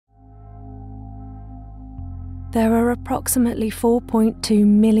There are approximately 4.2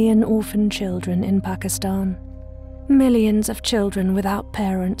 million orphan children in Pakistan. Millions of children without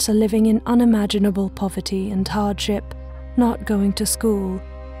parents are living in unimaginable poverty and hardship, not going to school,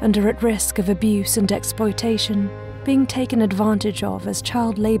 and are at risk of abuse and exploitation, being taken advantage of as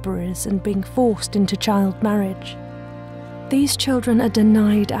child labourers and being forced into child marriage. These children are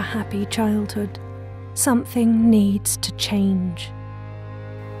denied a happy childhood. Something needs to change.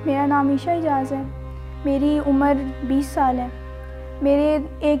 मेरा नाम ईशा इजाज़ है। मेरी उम्र 20 साल है। मेरे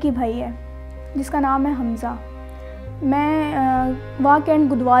एक ही भाई है जिसका नाम है हमज़ा। मैं वाक एंड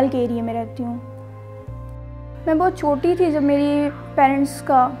गुदवाल के एरिया में रहती हूँ। मैं बहुत छोटी थी जब मेरी पेरेंट्स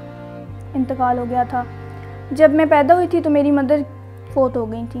का इंतकाल हो गया था। जब मैं पैदा हुई थी तो मेरी मदर फोत हो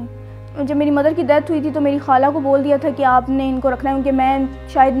गई थी। जब मेरी मदर की डेथ हुई थी तो मेरी खाला को बोल दिया था कि आपने इनको रखना है क्योंकि मैं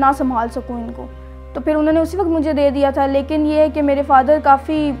शायद ना संभाल सकूँ इनको। तो फिर उन्होंने उसी वक्त मुझे दे दिया था। लेकिन ये है कि मेरे फादर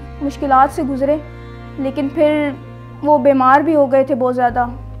काफ़ी मुश्किलात से गुज़रे, लेकिन फिर वो बीमार भी हो गए थे बहुत ज़्यादा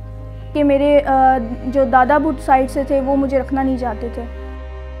कि मेरे जो दादा बुट साइड से थे वो मुझे रखना नहीं चाहते थे।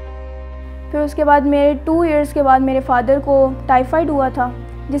 फिर उसके बाद मेरे 2 इयर्स के बाद मेरे फादर को टाइफाइड हुआ था,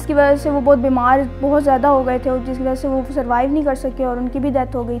 जिसकी वजह से वो बहुत बीमार बहुत ज़्यादा हो गए थे और जिसकी वजह से वो सर्वाइव नहीं कर सके और उनकी भी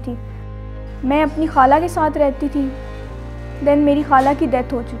डेथ हो गई थी। मैं अपनी खाला के साथ रहती थी। देन मेरी खाला की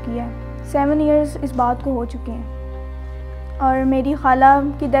डेथ हो चुकी है। 7 इयर्स इस बात को हो चुके हैं। और मेरी खाला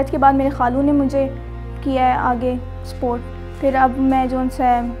की डेथ के बाद मेरे खालू ने मुझे किया है आगे सपोर्ट। फिर अब मैं जो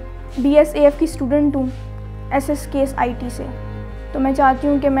सा BSAF की स्टूडेंट हूँ SSKS IT से। तो मैं चाहती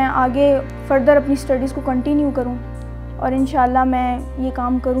हूँ कि मैं आगे फर्दर अपनी स्टडीज़ को कंटिन्यू करूँ और इंशाल्लाह मैं ये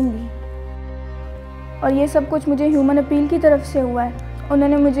काम करूँगी। और ये सब कुछ मुझे ह्यूमन अपील की तरफ से हुआ है।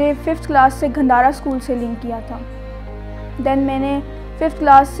 उन्होंने मुझे 5th क्लास से घंडारा स्कूल से लिंक किया था। देन मैंने 5th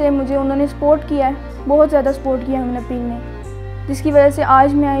क्लास से मुझे उन्होंने सपोर्ट किया है, बहुत ज़्यादा सपोर्ट किया ह्यूमन अपील ने, जिसकी वजह से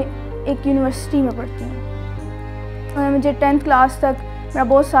आज मैं एक यूनिवर्सिटी में पढ़ती हूँ। उन्होंने मुझे 10th क्लास तक मेरा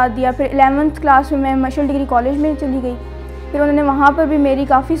बहुत साथ दिया। फिर 11th क्लास में मैं मशल डिग्री कॉलेज में चली गई। फिर उन्होंने वहाँ पर भी मेरी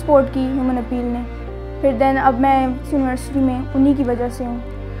काफ़ी सपोर्ट की ह्यूमन अपील ने। फिर देन अब मैं इस यूनिवर्सिटी में उन्हीं की वजह से हूँ।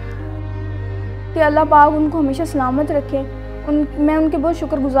 कि अल्लाह पाक उनको हमेशा सलामत रखे। मैं उनके बहुत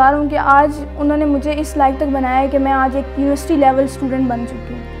शुक्रगुज़ार हूँ कि आज उन्होंने मुझे इस लायक तक बनाया है कि मैं आज एक यूनिवर्सिटी लेवल स्टूडेंट बन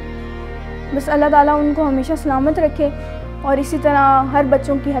चुकी हूँ। बस अल्लाह ताला उनको हमेशा सलामत रखे और इसी तरह हर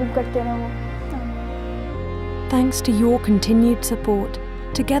बच्चों की हेल्प करते रहें वो। Thanks to your continued support,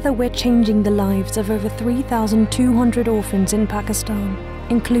 together we're changing the lives of over 3,200 orphans in Pakistan,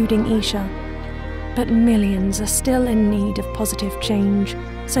 including Esha. But millions are still in need of positive change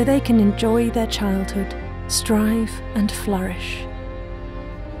so they can enjoy their childhood, strive and flourish.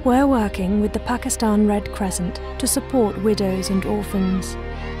 We're working with the Pakistan Red Crescent to support widows and orphans,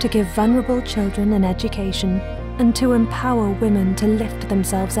 to give vulnerable children an education and to empower women to lift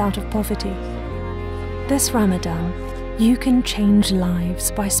themselves out of poverty. This Ramadan, you can change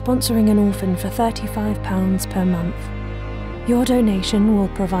lives by sponsoring an orphan for £35 per month. Your donation will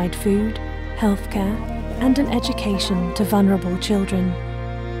provide food, healthcare and an education to vulnerable children.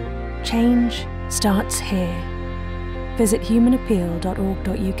 Change starts here. Visit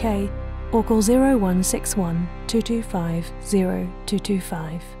humanappeal.org.uk or call 0161 225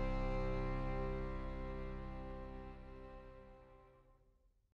 0225.